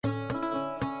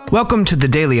Welcome to the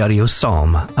Daily Audio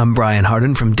Psalm. I'm Brian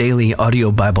Hardin from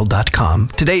dailyaudiobible.com.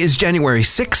 Today is January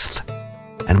 6th,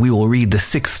 and we will read the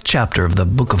 6th chapter of the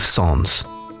Book of Psalms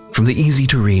from the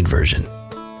easy-to-read version.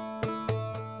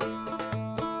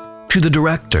 To the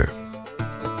director,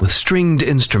 with stringed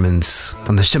instruments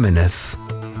on the Sheminith,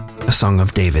 a song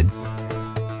of David.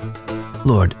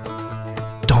 Lord,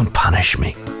 don't punish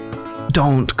me.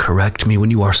 Don't correct me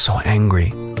when you are so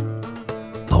angry.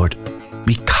 Lord,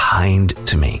 be kind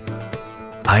to me.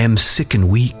 I am sick and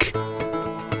weak.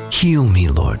 Heal me,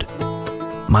 Lord.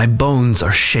 My bones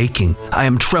are shaking. I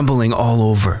am trembling all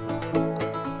over.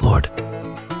 Lord,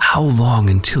 how long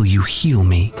until you heal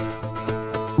me?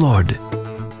 Lord,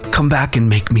 come back and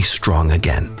make me strong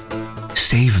again.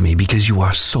 Save me because you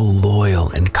are so loyal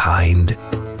and kind.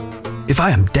 If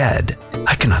I am dead,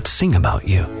 I cannot sing about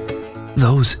you.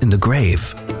 Those in the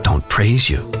grave don't praise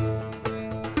you.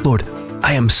 Lord,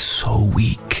 I am so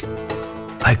weak.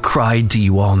 I cried to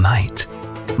you all night.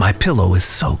 My pillow is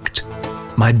soaked.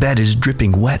 My bed is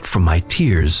dripping wet from my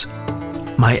tears.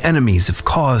 My enemies have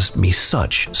caused me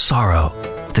such sorrow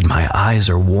that my eyes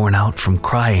are worn out from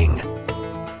crying.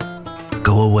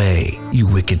 Go away, you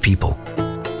wicked people,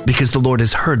 because the Lord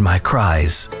has heard my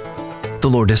cries. The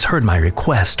Lord has heard my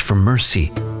request for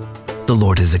mercy. The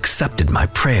Lord has accepted my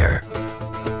prayer.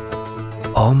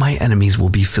 All my enemies will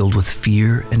be filled with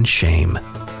fear and shame.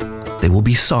 They will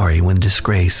be sorry when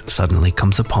disgrace suddenly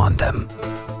comes upon them.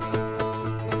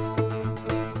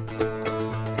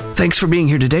 Thanks for being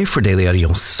here today for Daily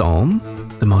Audio Psalm,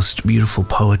 the most beautiful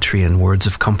poetry and words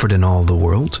of comfort in all the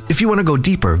world. If you want to go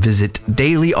deeper, visit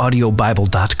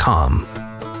dailyaudiobible.com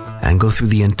and go through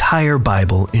the entire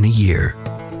Bible in a year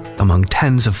among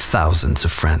tens of thousands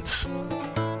of friends.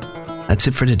 That's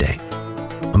it for today.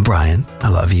 I'm Brian. I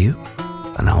love you.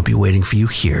 And I'll be waiting for you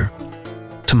here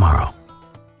tomorrow.